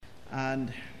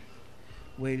and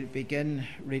we'll begin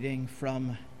reading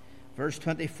from verse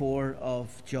 24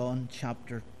 of John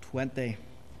chapter 20.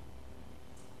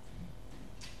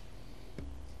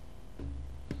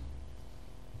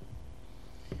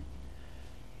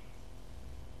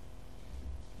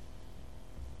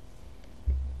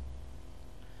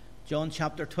 John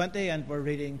chapter 20, and we're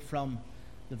reading from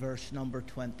the verse number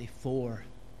 24.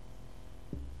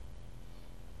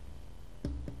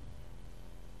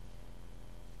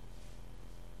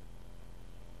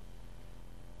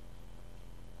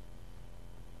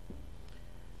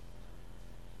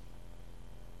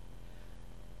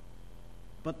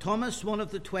 But Thomas, one of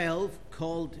the 12,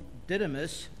 called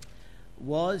Didymus,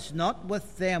 was not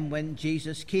with them when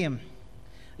Jesus came.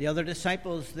 The other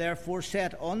disciples therefore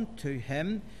said unto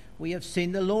him, We have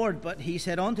seen the Lord. But he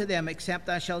said unto them, Except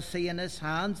I shall see in his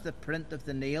hands the print of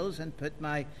the nails, and put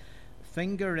my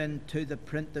finger into the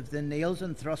print of the nails,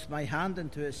 and thrust my hand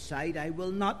into his side, I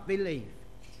will not believe.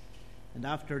 And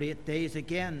after 8 days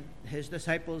again his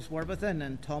disciples were within,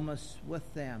 and Thomas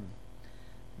with them.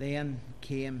 Then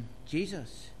came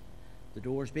Jesus, the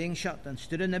doors being shut, and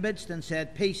stood in the midst, and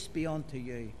said, Peace be unto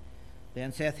you.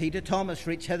 Then saith he to Thomas,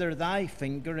 Reach hither thy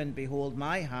finger, and behold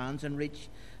my hands, and reach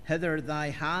hither thy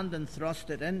hand, and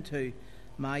thrust it into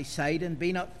my side, and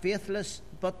be not faithless,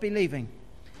 but believing.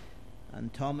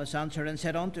 And Thomas answered and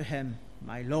said unto him,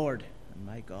 My Lord and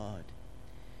my God.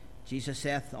 Jesus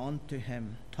saith unto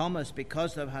him, Thomas,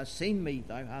 because thou hast seen me,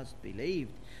 thou hast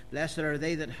believed. Blessed are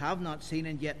they that have not seen,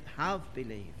 and yet have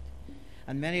believed.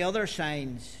 And many other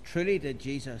signs truly did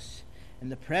Jesus in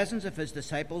the presence of his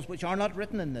disciples, which are not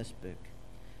written in this book.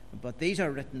 But these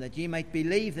are written that ye might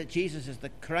believe that Jesus is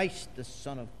the Christ, the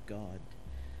Son of God,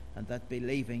 and that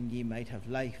believing ye might have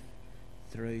life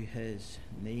through his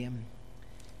name.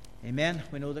 Amen.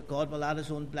 We know that God will add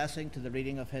his own blessing to the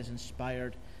reading of his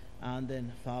inspired and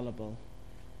infallible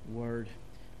word.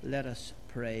 Let us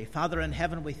pray. Father in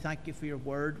heaven, we thank you for your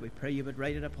word. We pray you would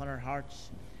write it upon our hearts.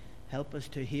 Help us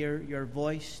to hear your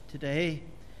voice today,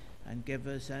 and give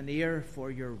us an ear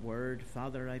for your word.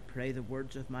 Father, I pray the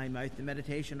words of my mouth, the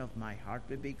meditation of my heart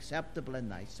would be acceptable in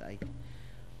thy sight.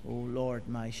 O Lord,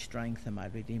 my strength and my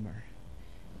Redeemer.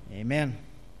 Amen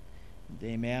and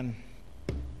amen.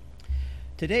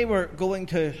 Today we're going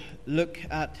to look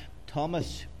at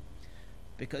Thomas,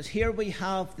 because here we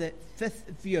have the fifth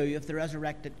view of the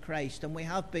resurrected Christ, and we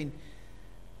have been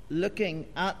looking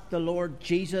at the Lord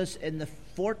Jesus in the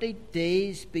 40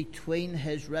 days between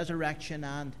his resurrection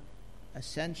and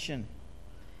ascension.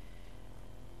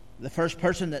 The first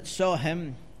person that saw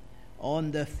him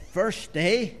on the first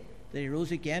day that he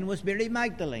rose again was Mary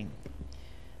Magdalene.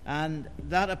 And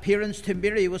that appearance to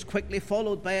Mary was quickly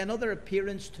followed by another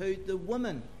appearance to the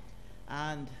woman.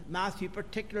 And Matthew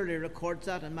particularly records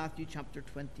that in Matthew chapter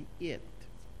 28.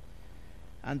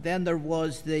 And then there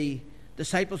was the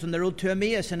disciples on the road to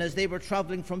Emmaus, and as they were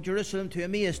traveling from Jerusalem to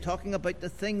Emmaus, talking about the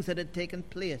things that had taken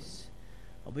place.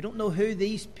 Well, we don't know who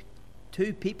these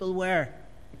two people were,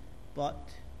 but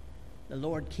the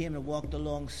Lord came and walked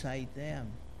alongside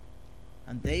them,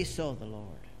 and they saw the Lord.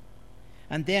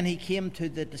 And then he came to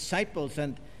the disciples,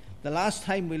 and the last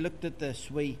time we looked at this,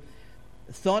 we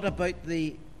thought about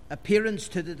the appearance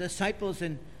to the disciples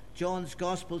in John's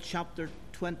Gospel chapter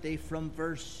 20 from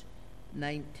verse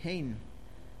 19.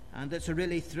 And it's a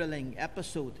really thrilling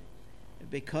episode,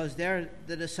 because there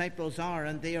the disciples are,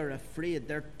 and they are afraid.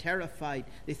 They're terrified.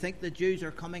 They think the Jews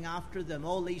are coming after them.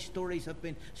 All these stories have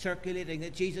been circulating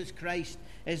that Jesus Christ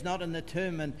is not in the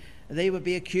tomb, and they would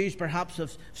be accused perhaps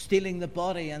of stealing the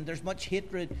body. And there's much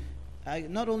hatred,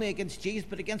 not only against Jesus,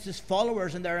 but against his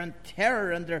followers, and they're in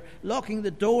terror, and they're locking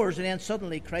the doors. And then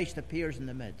suddenly Christ appears in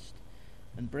the midst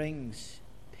and brings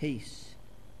peace.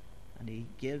 And he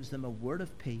gives them a word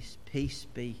of peace. Peace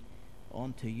be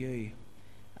unto you.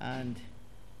 And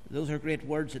those are great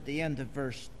words at the end of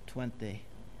verse 20.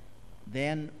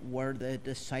 Then were the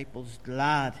disciples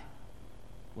glad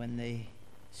when they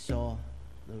saw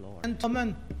the Lord.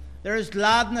 And there is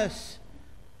gladness.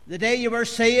 The day you were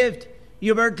saved,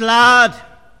 you were glad.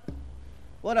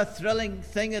 What a thrilling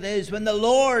thing it is when the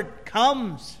Lord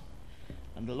comes.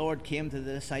 And the Lord came to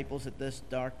the disciples at this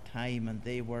dark time, and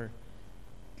they were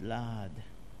glad.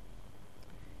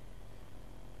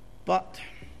 But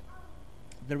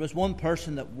there was one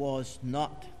person that was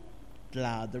not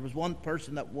glad. There was one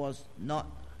person that was not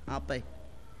happy.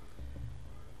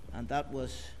 And that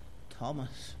was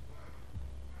Thomas.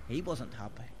 He wasn't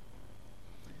happy.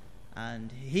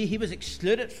 And he was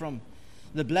excluded from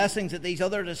the blessings that these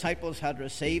other disciples had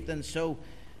received. And so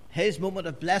his moment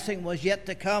of blessing was yet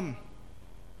to come.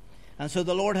 And so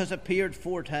the Lord has appeared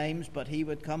 4 times, but he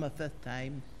would come a 5th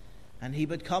time. And he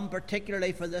would come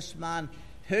particularly for this man,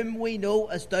 whom we know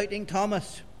as Doubting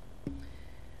Thomas.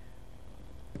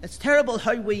 It's terrible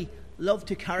how we love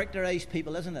to characterize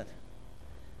people, isn't it?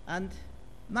 And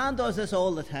man does this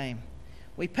all the time.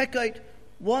 We pick out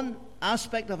one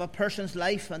aspect of a person's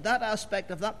life, and that aspect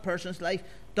of that person's life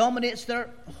dominates their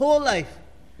whole life.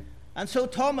 And so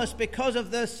Thomas, because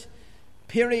of this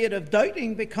period of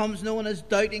doubting, becomes known as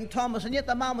Doubting Thomas. And yet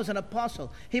the man was an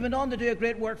apostle. He went on to do a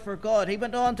great work for God. He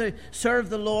went on to serve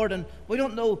the Lord, and we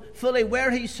don't know fully where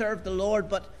he served the Lord,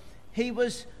 but he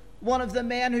was one of the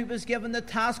men who was given the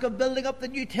task of building up the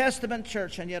New Testament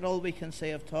church. And yet all we can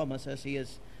say of Thomas is he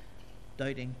is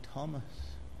Doubting Thomas.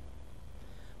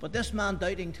 But this man,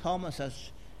 Doubting Thomas, as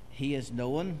he is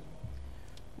known,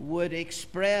 would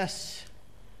express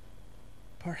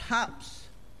perhaps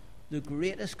the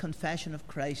greatest confession of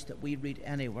Christ that we read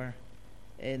anywhere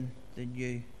in the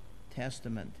New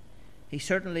Testament. He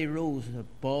certainly rose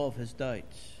above his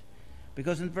doubts,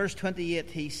 because in verse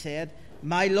 28 he said,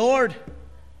 "My Lord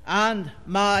and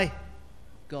my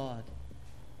God."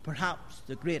 Perhaps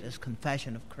the greatest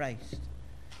confession of Christ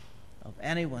of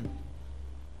anyone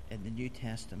in the New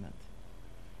Testament.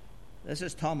 This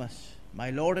is Thomas, "My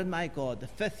Lord and my God," the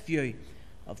fifth view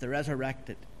of the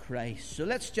resurrected Christ. So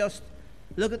let's just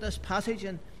look at this passage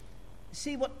and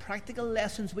see what practical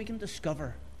lessons we can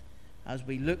discover as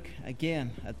we look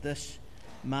again at this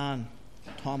man,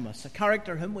 Thomas, a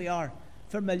character whom we are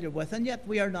familiar with, and yet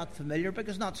we are not familiar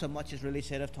because not so much is really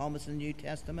said of Thomas in the New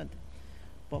Testament.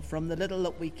 But from the little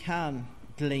that we can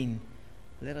glean,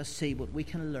 let us see what we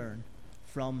can learn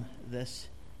from this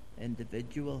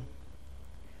individual.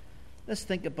 Let's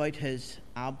think about his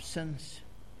absence,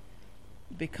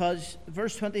 because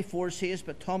verse 24 says,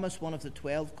 "But Thomas, one of the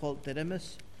 12, called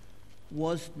Didymus,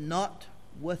 was not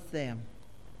with them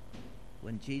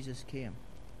when Jesus came."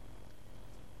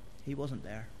 He wasn't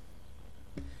there.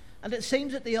 And it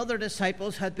seems that the other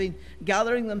disciples had been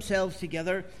gathering themselves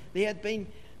together. They had been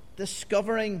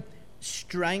discovering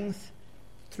strength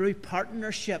through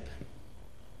partnership.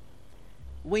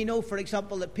 We know, for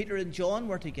example, that Peter and John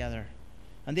were together,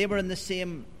 and they were in the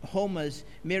same home as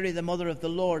Mary, the mother of the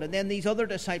Lord. And then these other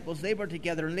disciples, they were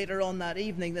together, and later on that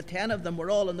evening, the 10 of them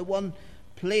were all in the one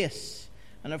place.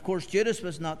 And of course, Judas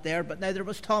was not there, but neither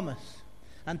was Thomas.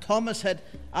 And Thomas had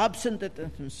absented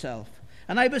himself.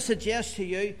 And I would suggest to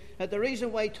you that the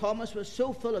reason why Thomas was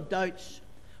so full of doubts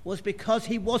was because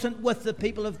he wasn't with the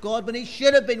people of God when he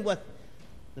should have been with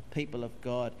the people of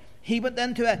God. He went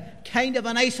into a kind of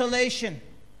an isolation.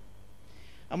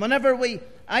 And whenever we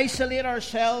isolate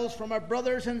ourselves from our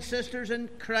brothers and sisters in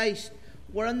Christ,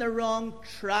 we're on the wrong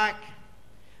track.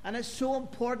 And it's so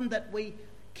important that we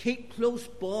keep close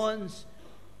bonds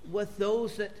with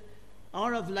those that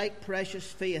are of like precious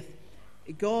faith.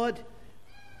 God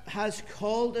has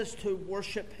called us to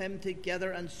worship him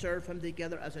together and serve him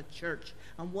together as a church.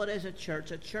 And what is a church?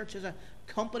 A church is a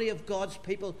company of God's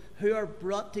people who are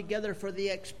brought together for the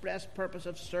express purpose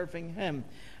of serving him.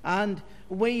 And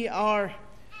we are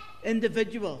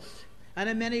individuals, and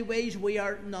in many ways we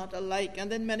are not alike,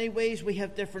 and in many ways we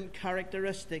have different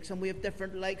characteristics, and we have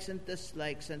different likes and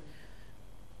dislikes, and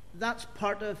that's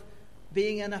part of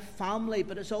being in a family,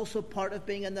 but it's also part of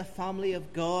being in the family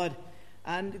of God.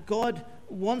 And God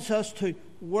wants us to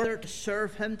work to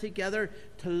serve him together,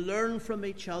 to learn from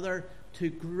each other, to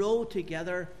grow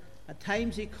together. At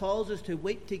times he calls us to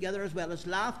weep together as well as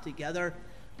laugh together.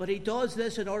 But he does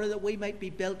this in order that we might be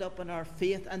built up in our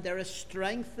faith, and there is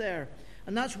strength there.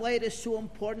 And that's why it is so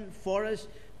important for us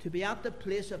to be at the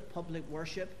place of public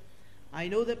worship. I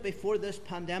know that before this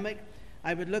pandemic,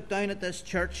 I would look down at this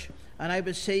church and I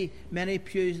would see many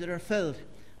pews that are filled.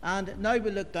 And now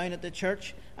we look down at the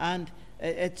church, and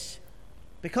it's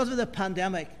because of the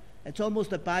pandemic, it's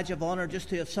almost a badge of honour just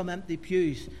to have some empty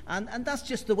pews. And that's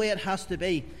just the way it has to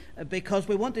be, because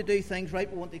we want to do things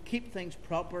right, we want to keep things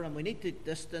proper, and we need to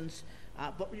distance.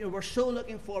 But we're so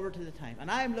looking forward to the time, and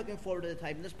I'm looking forward to the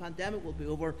time this pandemic will be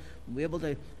over, we'll be able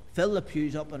to fill the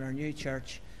pews up in our new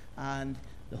church, and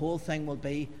the whole thing will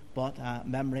be but a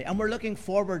memory. And we're looking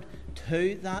forward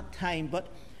to that time. But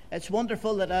it's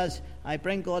wonderful that as I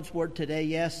bring God's word today,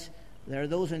 yes, there are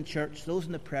those in church, those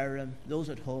in the prayer room, those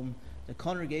at home. The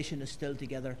congregation is still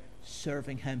together,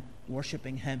 serving him,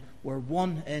 worshipping him. We're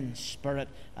one in spirit,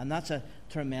 and that's a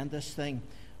tremendous thing.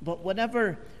 But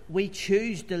whenever we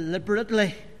choose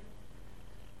deliberately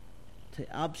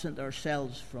to absent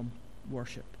ourselves from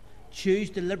worship, choose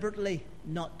deliberately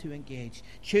not to engage,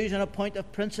 choose on a point of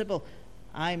principle,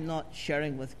 I'm not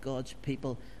sharing with God's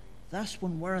people, that's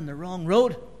when we're on the wrong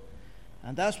road,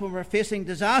 and that's when we're facing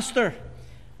disaster.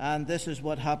 And this is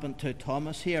what happened to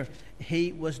Thomas here.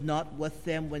 He was not with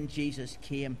them when Jesus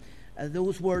came.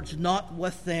 Those words, not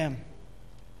with them.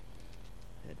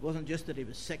 It wasn't just that he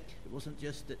was sick. It wasn't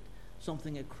just that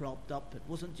something had cropped up. It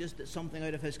wasn't just that something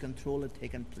out of his control had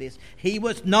taken place. He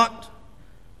was not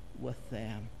with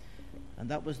them. And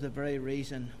that was the very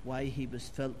reason why he was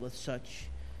filled with such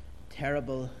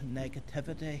terrible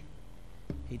negativity.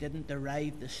 He didn't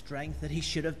derive the strength that he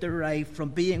should have derived from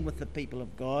being with the people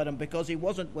of God. And because he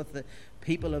wasn't with the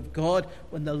people of God,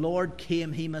 when the Lord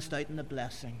came, he missed out on the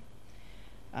blessing.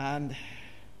 And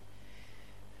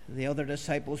the other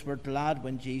disciples were glad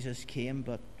when Jesus came,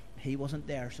 but he wasn't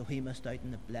there, so he missed out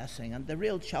on the blessing. And the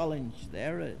real challenge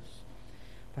there is,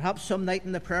 perhaps some night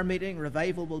in the prayer meeting,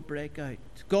 revival will break out.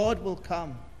 God will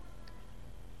come,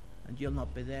 and you'll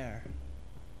not be there,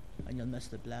 and you'll miss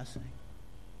the blessing.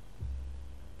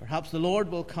 Perhaps the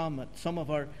Lord will come at some of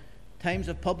our times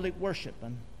of public worship,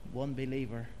 and one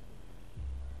believer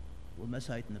will miss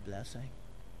out on the blessing.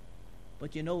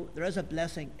 But you know, there is a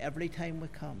blessing every time we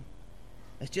come.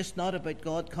 It's just not about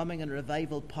God coming in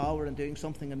revival power and doing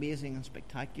something amazing and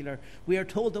spectacular. We are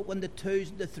told that when the twos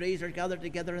and the threes are gathered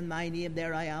together in my name,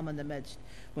 there I am in the midst.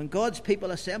 When God's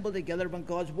people assemble together, when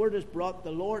God's word is brought,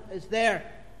 the Lord is there.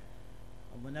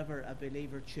 And whenever a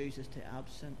believer chooses to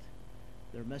absent,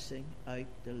 they're missing out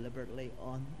deliberately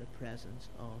on the presence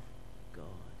of God.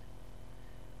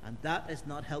 And that is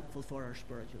not helpful for our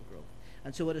spiritual growth.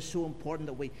 And so it is so important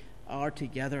that we are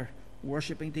together,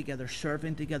 worshiping together,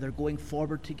 serving together, going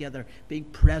forward together, being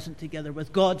present together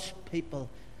with God's people.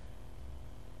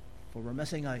 For we're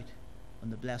missing out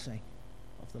on the blessing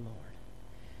of the Lord.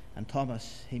 And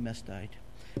Thomas, he missed out.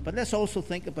 But let's also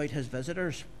think about his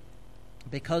visitors.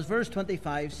 Because verse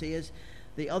 25 says,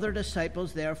 the other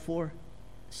disciples therefore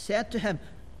said to him,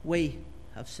 we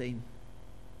have seen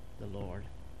the Lord.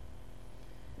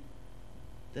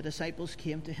 The disciples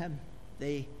came to him.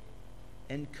 They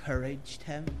encouraged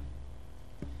him.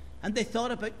 And they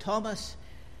thought about Thomas.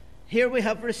 Here we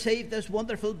have received this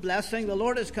wonderful blessing. The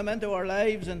Lord has come into our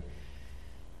lives and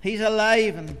he's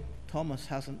alive. And Thomas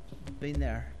hasn't been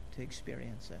there to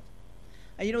experience it.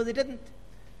 And you know, they didn't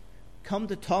come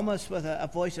to Thomas with a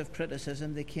voice of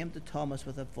criticism. They came to Thomas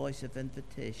with a voice of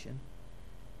invitation.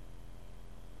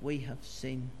 We have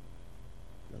seen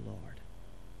the Lord.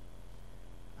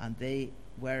 And they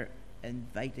were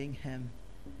inviting him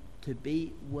to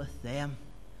be with them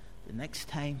the next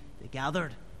time they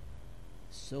gathered,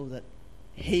 so that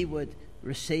he would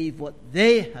receive what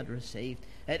they had received.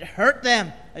 It hurt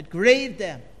them, it grieved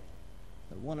them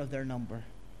that one of their number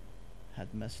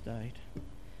had missed out.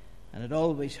 And it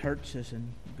always hurts us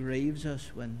and grieves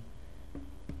us when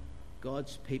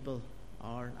God's people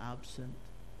are absent.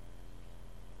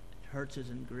 It hurts us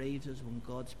and grieves us when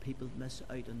God's people miss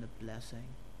out on the blessing,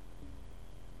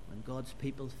 when God's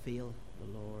people fail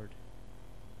the Lord.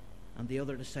 And the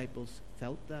other disciples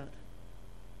felt that.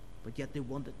 But yet they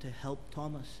wanted to help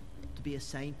Thomas, to be a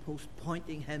signpost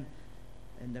pointing him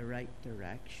in the right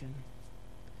direction.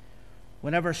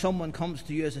 Whenever someone comes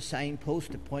to you as a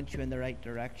signpost to point you in the right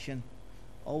direction,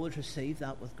 always receive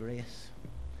that with grace.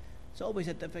 It's always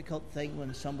a difficult thing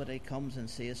when somebody comes and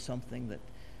says something that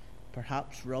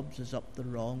perhaps rubs us up the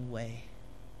wrong way.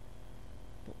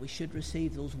 But we should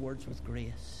receive those words with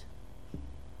grace.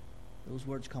 Those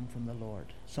words come from the Lord.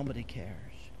 Somebody cares.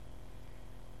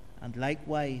 And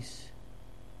likewise,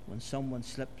 when someone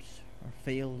slips or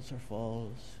fails or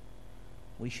falls,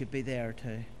 we should be there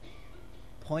to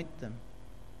point them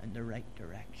in the right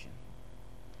direction.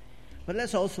 But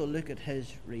let's also look at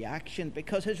his reaction,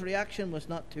 because his reaction was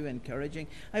not too encouraging.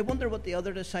 I wonder what the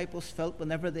other disciples felt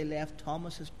whenever they left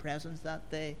Thomas's presence that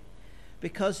day.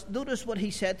 Because notice what he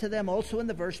said to them also in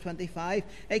the verse 25,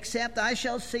 except I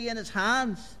shall see in his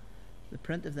hands the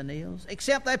print of the nails,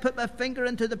 except I put my finger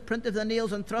into the print of the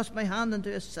nails and thrust my hand into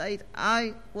his side,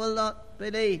 I will not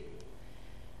believe.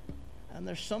 And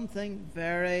there's something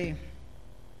very,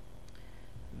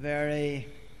 very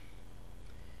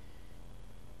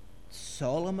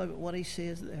solemn about what he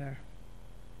says there.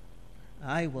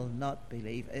 I will not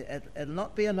believe. It'll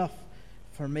not be enough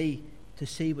for me to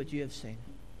see what you have seen.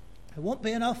 It won't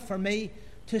be enough for me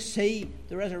to see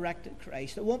the resurrected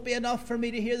Christ. It won't be enough for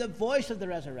me to hear the voice of the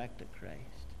resurrected Christ.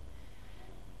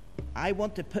 I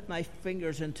want to put my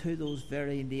fingers into those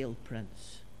very nail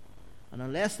prints. And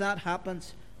unless that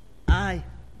happens, I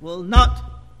will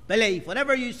not believe.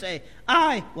 Whatever you say,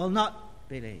 I will not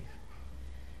believe.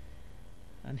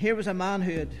 And here was a man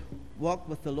who had walked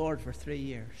with the Lord for 3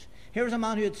 years. Here was a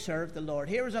man who had served the Lord.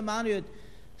 Here was a man who had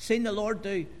seen the Lord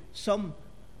do some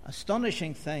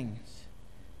astonishing things.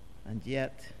 And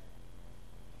yet,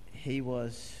 he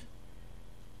was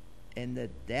in the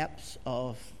depths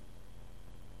of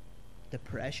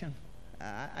depression.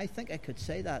 I think I could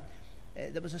say that.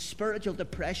 There was a spiritual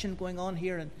depression going on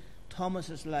here in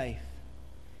Thomas's life.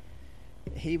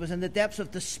 He was in the depths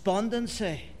of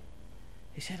despondency.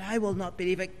 He said, I will not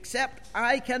believe except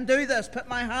I can do this. Put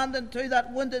my hand into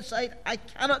that wounded side. I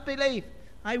cannot believe.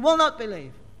 I will not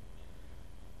believe.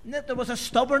 And there was a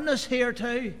stubbornness here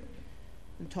too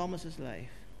in Thomas's life.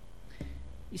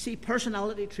 You see,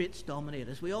 personality traits dominate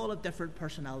us. We all have different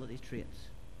personality traits.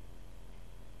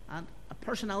 And a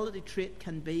personality trait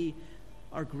can be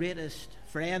our greatest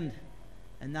friend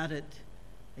in that it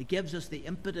gives us the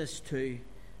impetus to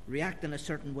react in a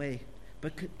certain way.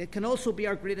 But it can also be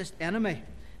our greatest enemy.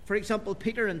 For example,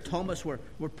 Peter and Thomas were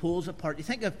poles apart. You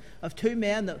think of two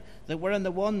men that were in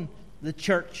the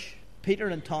church, Peter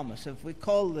and Thomas. If we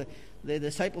call the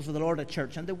disciples of the Lord a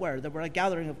church, and they were a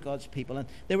gathering of God's people, and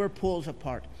they were poles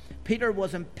apart. Peter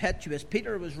was impetuous,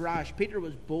 Peter was rash, Peter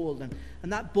was bold,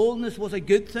 and that boldness was a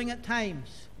good thing at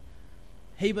times.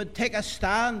 He would take a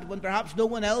stand when perhaps no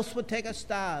one else would take a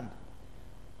stand.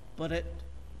 But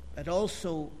it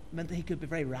also meant that he could be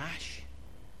very rash,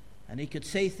 and he could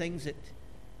say things that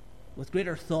with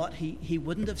greater thought he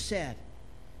wouldn't have said.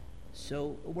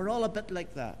 So we're all a bit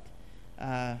like that.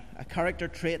 A character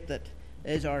trait that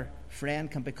is our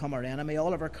friend can become our enemy.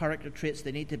 All of our character traits,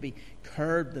 they need to be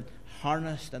curbed and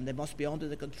harnessed, and they must be under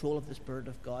the control of the Spirit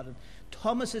of God. And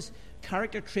Thomas's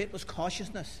character trait was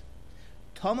cautiousness.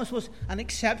 Thomas was an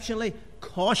exceptionally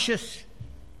cautious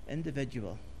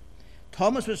individual.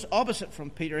 Thomas was opposite from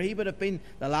Peter. He would have been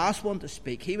the last one to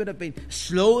speak. He would have been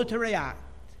slow to react.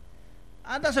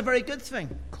 And that's a very good thing.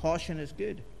 Caution is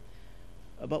good.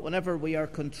 But whenever we are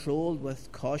controlled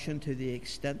with caution to the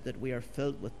extent that we are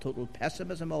filled with total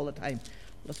pessimism all the time,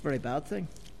 that's a very bad thing.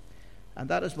 And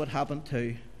that is what happened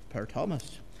to poor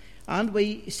Thomas. And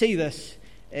we see this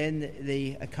in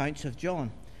the accounts of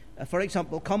John. For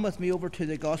example, come with me over to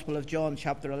the Gospel of John,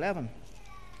 chapter 11.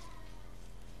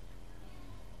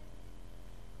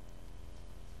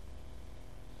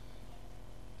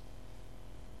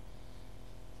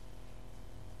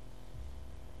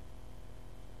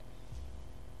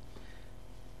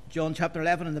 John chapter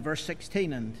 11 and the verse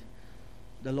 16, and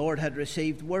the Lord had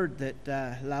received word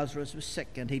that Lazarus was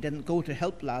sick, and he didn't go to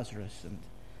help Lazarus. And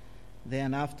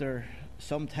then after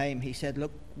some time he said,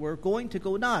 look, we're going to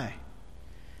go now.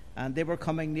 And they were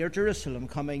coming near Jerusalem,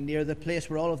 coming near the place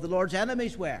where all of the Lord's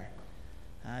enemies were.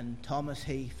 And Thomas,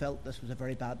 he felt this was a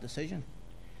very bad decision.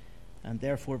 And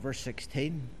therefore, verse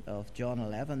 16 of John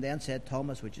 11, then said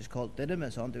Thomas, which is called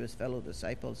Didymus, unto his fellow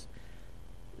disciples,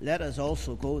 let us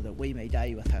also go that we may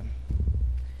die with him.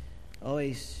 Oh,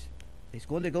 he's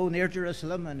going to go near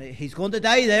Jerusalem, and he's going to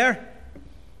die there.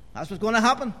 That's what's going to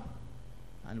happen.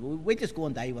 And we just go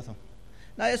and die with him.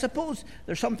 Now, I suppose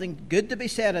there's something good to be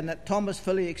said in that Thomas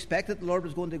fully expected the Lord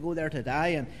was going to go there to die,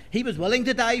 and he was willing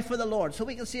to die for the Lord. So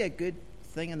we can see a good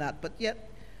thing in that. But yet,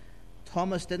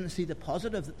 Thomas didn't see the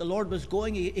positive, that the Lord was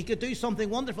going. He could do something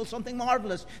wonderful, something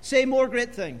marvelous, say more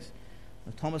great things.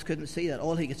 But Thomas couldn't see that.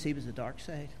 All he could see was the dark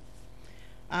side.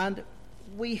 And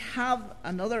we have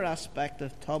another aspect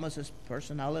of Thomas's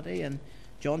personality in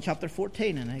John chapter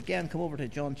 14. And again, come over to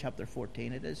John chapter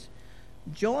 14. It is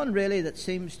John really that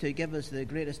seems to give us the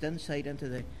greatest insight into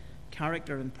the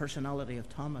character and personality of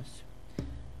Thomas.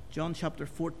 John chapter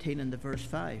 14 and the verse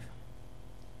 5.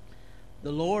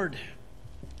 The Lord,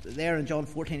 there in John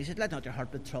 14, he said, let not your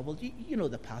heart be troubled. You know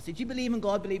the passage. You believe in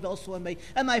God, believe also in me.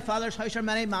 In my Father's house are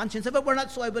many mansions. If it were not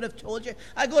so, I would have told you.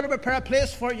 I go to prepare a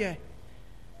place for you.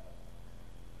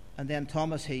 And then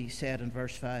Thomas, he said in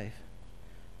verse 5,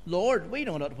 Lord, we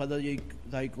know not whither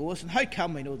thou goest, and how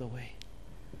can we know the way?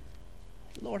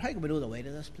 Lord, how can we know the way to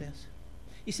this place?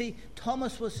 You see,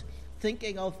 Thomas was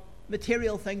thinking of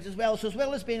material things as well. So as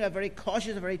well as being a very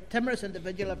cautious, a very timorous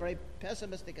individual, a very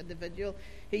pessimistic individual,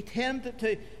 he tended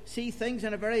to see things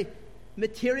in a very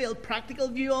material, practical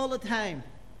view all the time.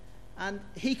 And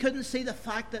he couldn't see the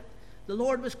fact that the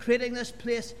Lord was creating this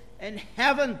place in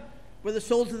heaven where the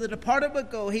souls of the departed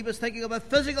would go. He was thinking of a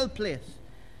physical place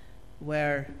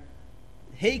where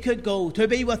he could go to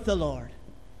be with the Lord.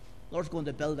 The Lord's going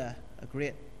to build a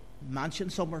great mansion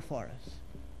somewhere for us,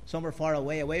 somewhere far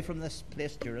away from this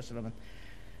place, Jerusalem.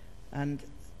 And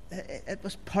it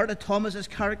was part of Thomas's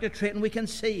character trait, and we can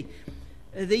see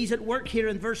these at work here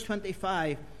in verse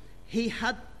 25. He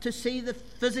had to see the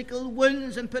physical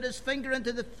wounds and put his finger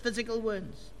into the physical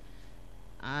wounds,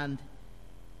 and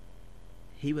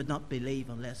he would not believe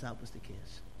unless that was the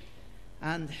case.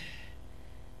 And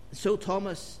so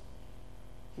Thomas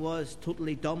was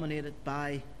totally dominated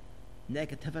by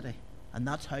negativity, and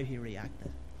that's how he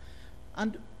reacted.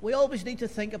 And we always need to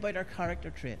think about our character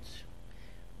traits.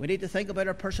 We need to think about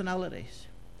our personalities.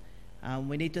 And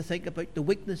we need to think about the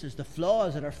weaknesses, the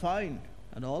flaws that are found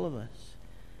in all of us.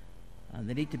 And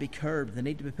they need to be curbed. They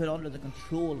need to be put under the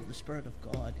control of the Spirit of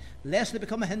God, lest they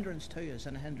become a hindrance to us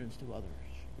and a hindrance to others.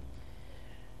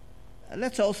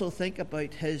 Let's also think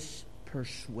about his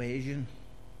persuasion.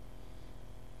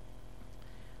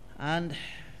 And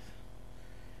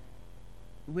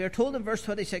we are told in verse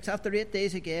 26, after 8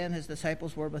 days again, his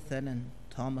disciples were within, and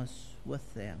Thomas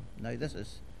with them. Now this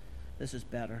is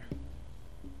better.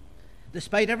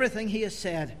 Despite everything he has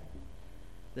said,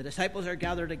 the disciples are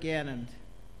gathered again, and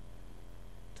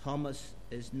Thomas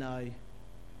is now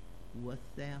with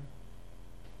them.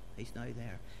 He's now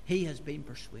there. He has been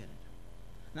persuaded.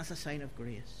 And that's a sign of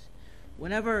grace.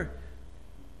 Whenever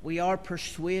we are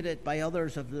persuaded by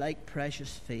others of like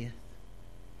precious faith,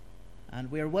 and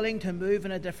we are willing to move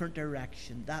in a different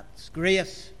direction, that's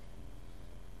grace.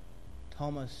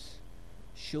 Thomas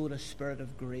showed a spirit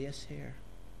of grace here.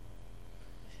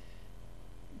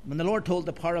 When the Lord told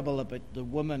the parable about the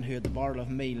woman who had the barrel of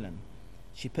meal, and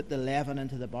she put the leaven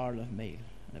into the barrel of meal,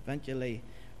 and eventually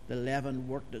the leaven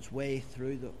worked its way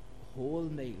through the whole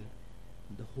meal,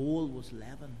 and the whole was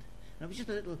leavened. And it was just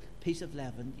a little piece of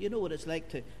leaven. You know what it's like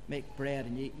to make bread,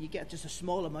 and you get just a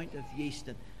small amount of yeast,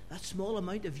 and that small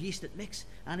amount of yeast, it makes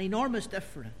an enormous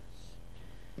difference.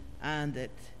 And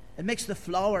it makes the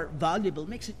flour valuable,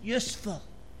 makes it useful.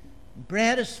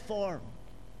 Bread is formed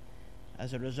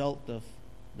as a result of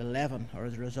the leaven, or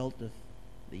as a result of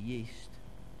the yeast.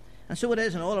 And so it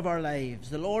is in all of our lives.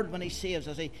 The Lord, when he saves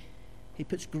us, he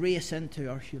puts grace into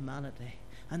our humanity.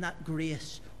 And that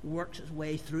grace works its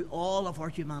way through all of our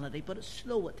humanity. But it's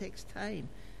slow, it takes time.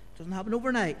 It doesn't happen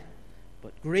overnight.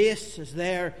 But grace is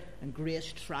there, and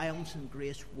grace triumphs, and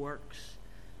grace works.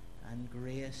 And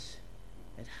grace,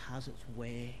 it has its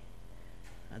way.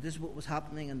 And this is what was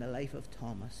happening in the life of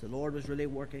Thomas. The Lord was really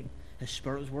working. His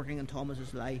Spirit was working in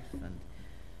Thomas's life.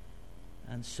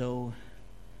 And so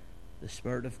the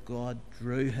Spirit of God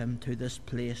drew him to this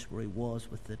place where he was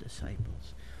with the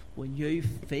disciples. When you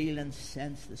feel and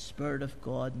sense the Spirit of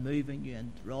God moving you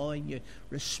and drawing you,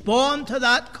 respond to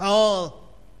that call.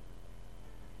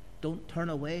 Don't turn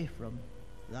away from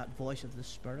that voice of the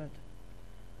Spirit.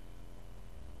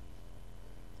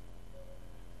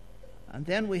 And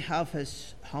then we have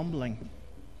his humbling.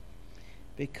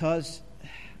 Because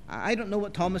I don't know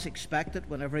what Thomas expected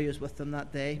whenever he was with them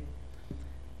that day.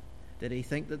 Did he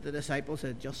think that the disciples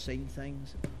had just seen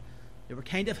things? They were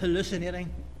kind of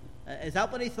hallucinating. Is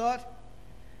that what he thought?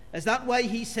 Is that why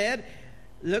he said,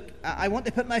 look, I want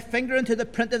to put my finger into the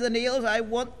print of the nails. I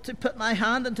want to put my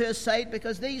hand into his side,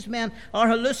 because these men are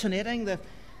hallucinating. They're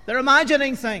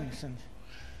imagining things.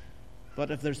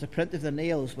 But if there's the print of the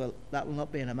nails, well, that will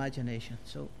not be an imagination.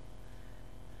 So,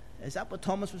 is that what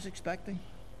Thomas was expecting?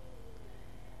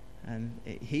 And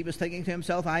he was thinking to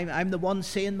himself, I'm the one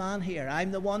sane man here.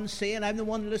 I'm the one sane, I'm the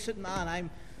one lucid man. I'm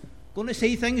going to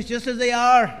see things just as they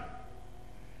are.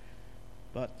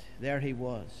 But there he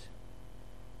was.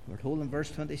 We're told in verse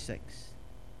 26,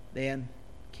 then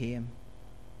came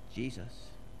Jesus,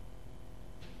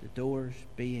 the doors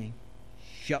being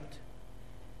shut.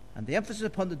 And the emphasis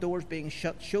upon the doors being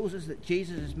shut shows us that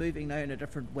Jesus is moving now in a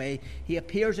different way. He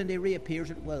appears and he reappears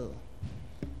at will.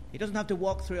 He doesn't have to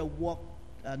walk through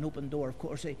an open door. Of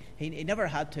course, he never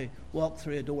had to walk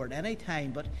through a door at any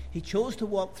time, but he chose to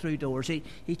walk through doors.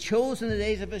 He chose in the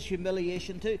days of his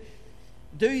humiliation to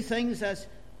do things as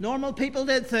normal people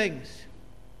did things.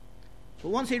 But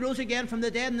once he rose again from the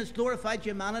dead in his glorified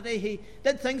humanity, he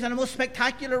did things in a most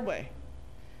spectacular way.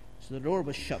 So the door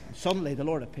was shut, and suddenly the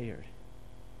Lord appeared.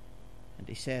 And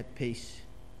he said, peace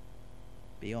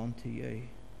be unto you.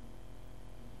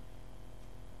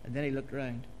 And then he looked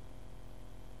round.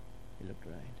 He looked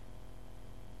round.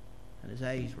 And his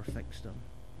eyes were fixed on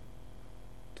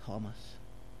Thomas.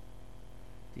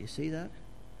 Do you see that?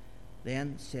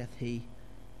 Then saith he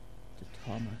to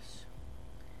Thomas.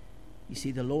 You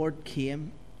see, the Lord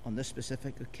came on this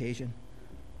specific occasion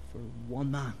for one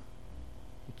man.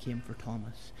 He came for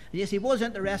Thomas. And yes, he was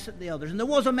interested in the others, and there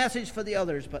was a message for the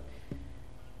others, but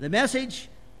the message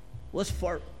was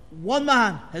for one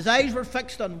man. His eyes were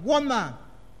fixed on one man,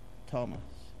 Thomas.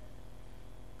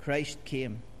 Christ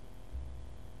came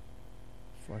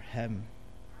for him.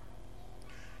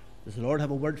 Does the Lord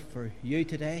have a word for you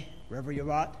today, wherever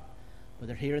you're at?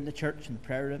 Whether here in the church, in the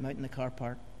prayer room, out in the car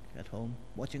park, at home,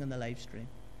 watching on the live stream.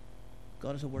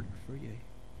 God has a word for you.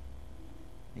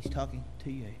 He's talking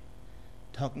to you.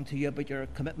 Talking to you about your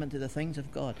commitment to the things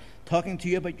of God. Talking to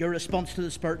you about your response to the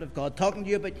Spirit of God. Talking to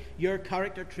you about your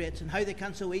character traits and how they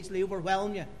can so easily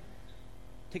overwhelm you.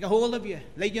 take a hold of you,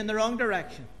 lead you in the wrong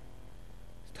direction.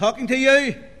 He's talking to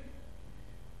you.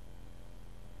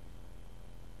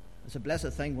 It's a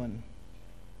blessed thing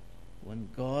when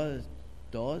God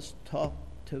does talk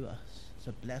to us. It's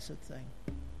a blessed thing.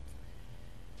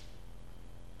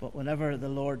 But whenever the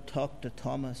Lord talked to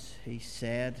Thomas, he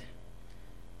said,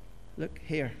 look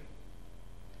here.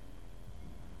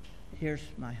 Here's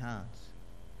my hands.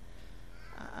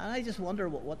 And I just wonder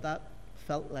what that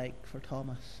felt like for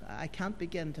Thomas. I can't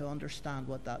begin to understand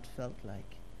what that felt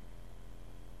like,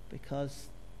 because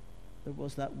there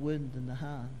was that wound in the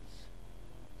hands.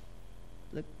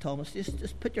 Look, Thomas,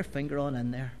 just put your finger on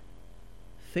in there.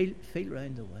 Feel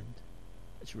round the wound.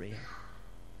 It's real.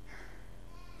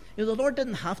 You know, the Lord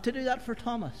didn't have to do that for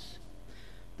Thomas.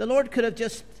 The Lord could have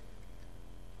just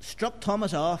struck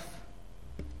Thomas off,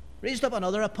 raised up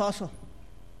another apostle.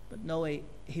 But no,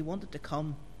 he wanted to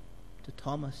come to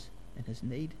Thomas in his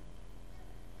need.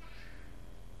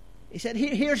 He said,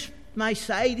 here's my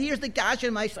side. Here's the gash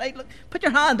in my side. Look, put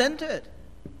your hand into it.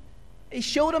 He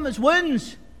showed him his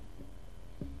wounds.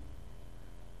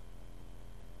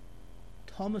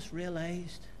 Thomas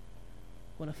realized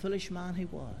what a foolish man he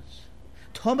was.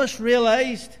 Thomas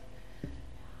realized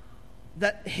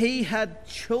that he had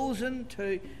chosen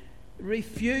to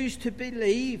refuse to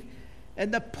believe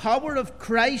in the power of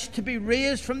Christ to be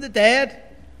raised from the dead.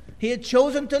 He had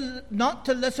chosen not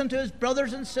to listen to his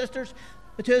brothers and sisters,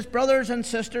 but to his brothers and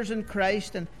sisters in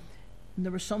Christ. And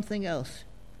there was something else.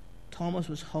 Thomas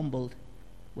was humbled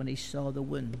when he saw the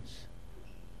wounds.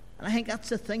 And I think that's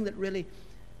the thing that really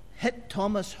hit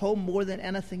Thomas home more than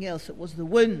anything else. It was the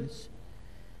wounds.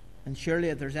 And surely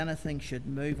if there's anything should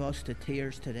move us to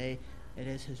tears today, it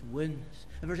is his wounds.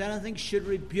 If there's anything should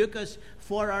rebuke us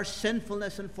for our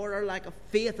sinfulness and for our lack of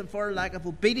faith and for our lack of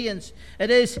obedience, it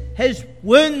is his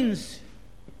wounds.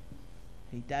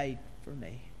 He died for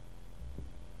me.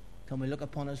 Can we look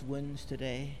upon his wounds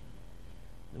today?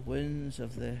 The wounds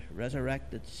of the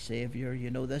resurrected Savior. You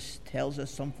know, this tells us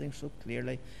something so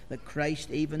clearly, that Christ,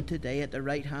 even today at the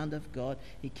right hand of God,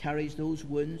 he carries those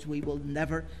wounds. We will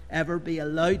never, ever be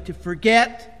allowed to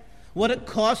forget what it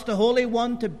cost the Holy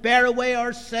One to bear away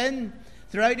our sin.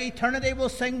 Throughout eternity we'll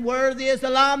sing, worthy is the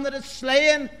Lamb that is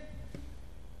slain.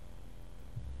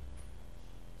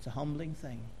 It's a humbling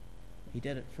thing. He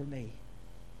did it for me.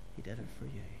 He did it for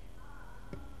you.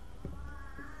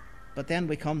 But then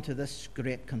we come to this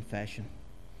great confession.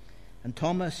 And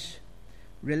Thomas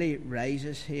really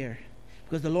rises here,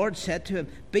 because the Lord said to him,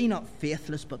 be not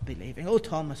faithless but believing. Oh,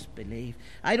 Thomas, believe.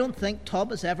 I don't think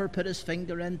Thomas ever put his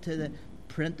finger into the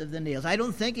print of the nails. I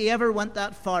don't think he ever went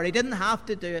that far. He didn't have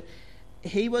to do it.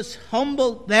 He was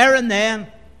humbled there and then.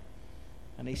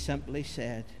 And he simply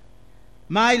said,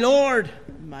 my Lord,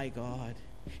 my God.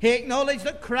 He acknowledged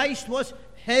that Christ was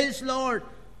his Lord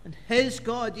and his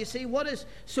God. You see, what is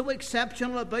so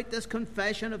exceptional about this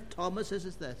confession of Thomas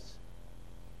is this.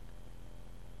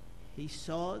 He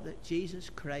saw that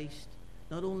Jesus Christ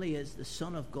not only is the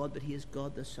Son of God, but he is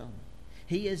God the Son.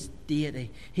 He is deity.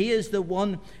 He is the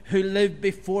one who lived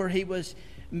before he was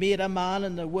made a man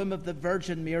in the womb of the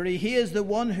Virgin Mary. He is the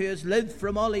one who has lived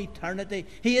from all eternity.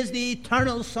 He is the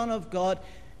eternal Son of God.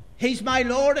 He's my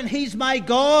Lord and he's my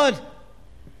God.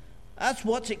 That's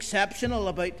what's exceptional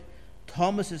about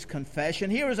Thomas's confession.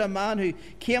 Here is a man who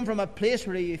came from a place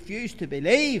where he refused to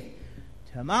believe,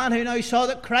 to a man who now saw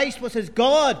that Christ was his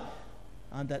God,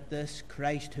 and that this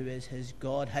Christ who is his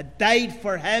God had died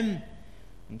for him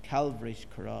on Calvary's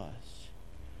cross.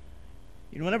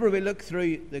 You know, whenever we look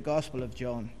through the Gospel of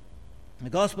John, the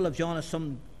Gospel of John has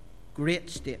some great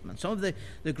statements. Some of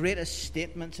the greatest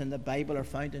statements in the Bible are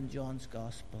found in John's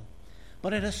Gospel.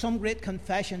 But it has some great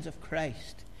confessions of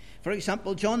Christ. For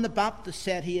example, John the Baptist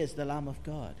said he is the Lamb of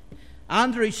God.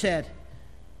 Andrew said,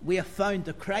 we have found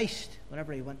the Christ,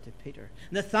 whenever he went to Peter.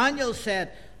 Nathanael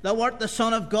said, thou art the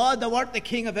Son of God, thou art the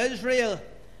King of Israel.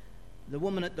 The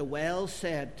woman at the well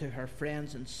said to her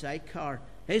friends in Sychar,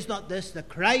 is not this the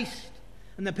Christ?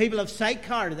 And the people of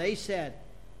Sychar, they said,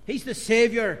 he's the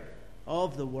Saviour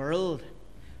of the world.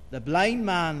 The blind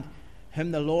man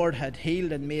whom the Lord had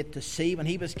healed and made to see, when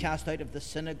he was cast out of the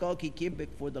synagogue, he came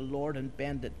before the Lord and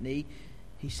bended knee.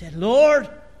 He said, Lord,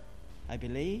 I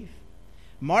believe.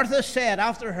 Martha said,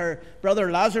 after her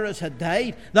brother Lazarus had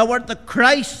died, thou art the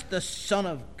Christ, the Son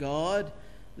of God.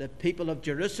 The people of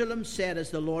Jerusalem said,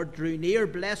 as the Lord drew near,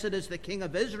 blessed is the King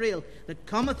of Israel that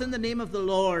cometh in the name of the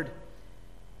Lord.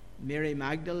 Mary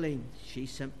Magdalene, she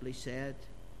simply said,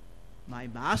 my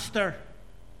Master.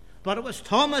 But it was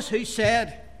Thomas who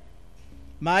said,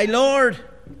 my Lord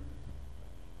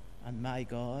and my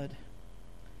God.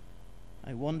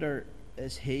 I wonder,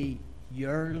 is he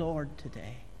your Lord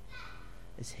today?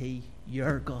 is He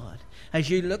your God? As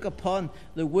you look upon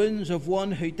the wounds of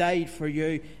one who died for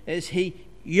you, is He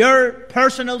your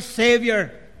personal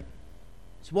Savior?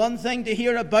 It's one thing to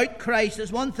hear about Christ.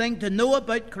 It's one thing to know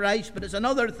about Christ. But it's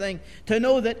another thing to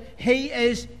know that He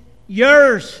is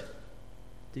yours.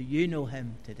 Do you know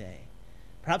Him today?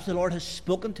 Perhaps the Lord has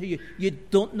spoken to you. You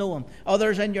don't know Him.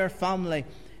 Others in your family,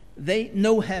 they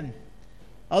know Him.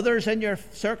 Others in your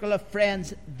circle of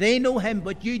friends, they know Him,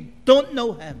 but you don't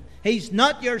know Him. He's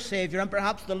not your Savior, and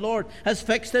perhaps the Lord has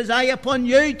fixed His eye upon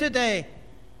you today.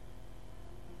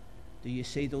 Do you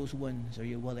see those wounds? Are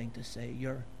you willing to say,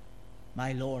 you're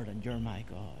my Lord and you're my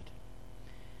God?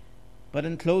 But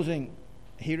in closing,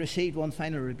 He received one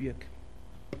final rebuke.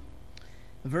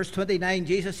 In verse 29,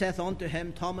 Jesus saith unto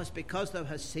him, Thomas, because thou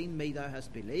hast seen me, thou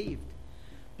hast believed.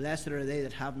 Blessed are they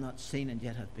that have not seen and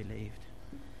yet have believed.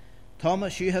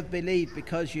 Thomas, you have believed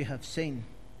because you have seen.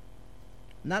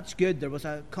 And that's good. There was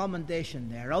a commendation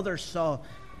there. Others saw,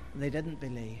 and they didn't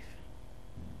believe.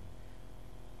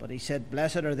 But he said,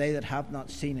 blessed are they that have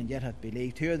not seen and yet have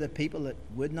believed. Who are the people that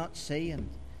would not see and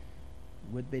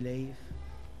would believe?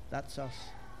 That's us.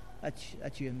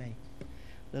 That's you and me.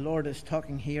 The Lord is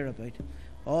talking here about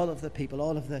all of the people,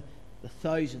 all of the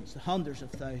thousands, the hundreds of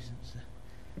thousands,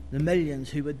 the millions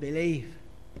who would believe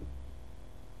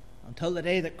until the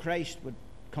day that Christ would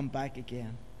come back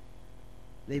again.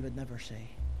 They would never see.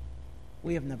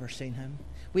 We have never seen Him.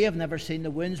 We have never seen the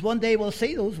wounds. One day we'll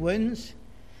see those wounds.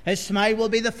 His smile will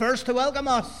be the first to welcome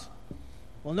us.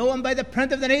 We'll know Him by the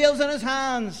print of the nails in His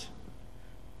hands.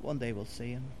 One day we'll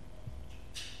see Him.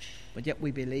 But yet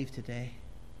we believe today,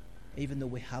 even though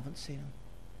we haven't seen Him.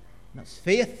 And that's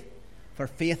faith. For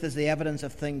faith is the evidence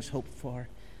of things hoped for,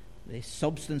 the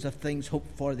substance of things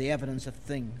hoped for, the evidence of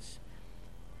things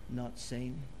not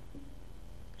seen.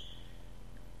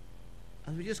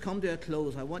 As we just come to a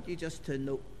close, I want you just to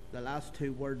note the last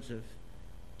two words of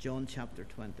John chapter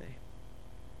 20.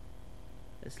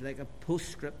 It's like a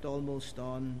postscript almost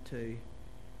on to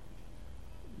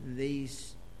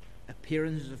these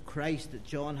appearances of Christ that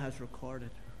John has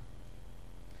recorded.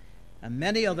 And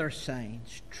many other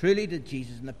signs truly did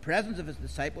Jesus in the presence of His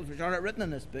disciples, which are not written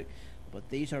in this book, but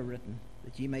these are written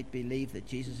that ye might believe that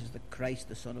Jesus is the Christ,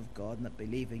 the Son of God, and that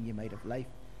believing ye might have life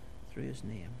through His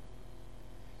name.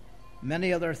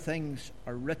 Many other things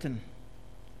are written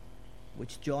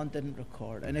which John didn't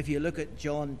record. And if you look at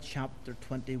John chapter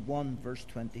 21, verse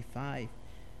 25,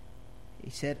 he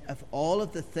said, of all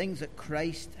of the things that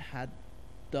Christ had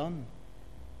done,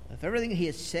 if everything He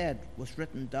has said was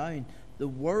written down, the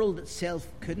world itself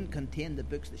couldn't contain the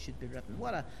books that should be written.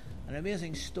 What an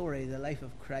amazing story the life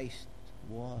of Christ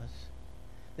was.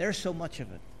 There's so much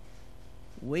of it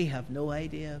we have no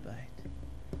idea about.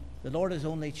 The Lord has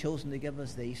only chosen to give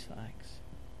us these facts.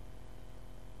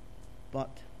 But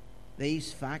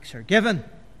these facts are given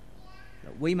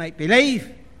that we might believe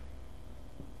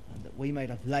and that we might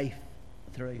have life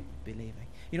through believing.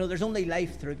 You know, there's only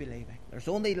life through believing. There's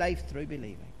only life through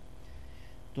believing.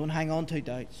 Don't hang on to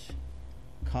doubts.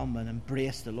 Come and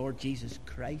embrace the Lord Jesus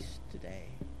Christ today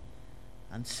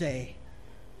and say,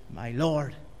 my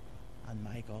Lord and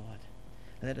my God.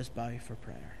 Let us bow for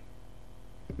prayer.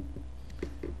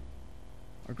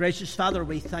 Our gracious Father,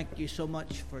 we thank You so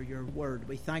much for Your word.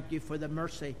 We thank You for the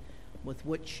mercy with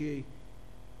which You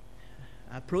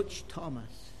approached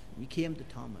Thomas. You came to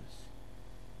Thomas.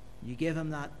 You gave him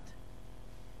that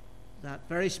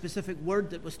very specific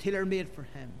word that was tailor-made for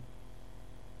him.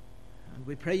 And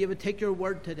we pray You would take Your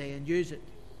word today and use it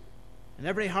in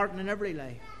every heart and in every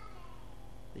life.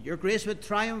 That Your grace would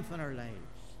triumph in our lives.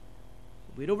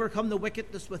 That we'd overcome the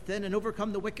wickedness within and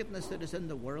overcome the wickedness that is in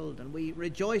the world. And we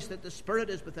rejoice that the Spirit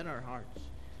is within our hearts.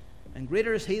 And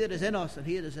greater is He that is in us than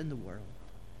he that is in the world.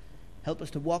 Help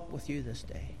us to walk with You this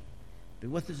day. Be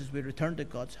with us as we return to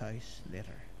God's house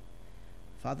later.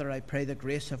 Father, I pray the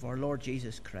grace of our Lord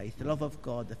Jesus Christ, the love of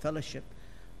God, the fellowship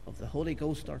of the Holy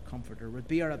Ghost, our Comforter, would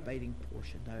be our abiding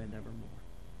portion now and evermore.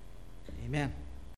 Amen.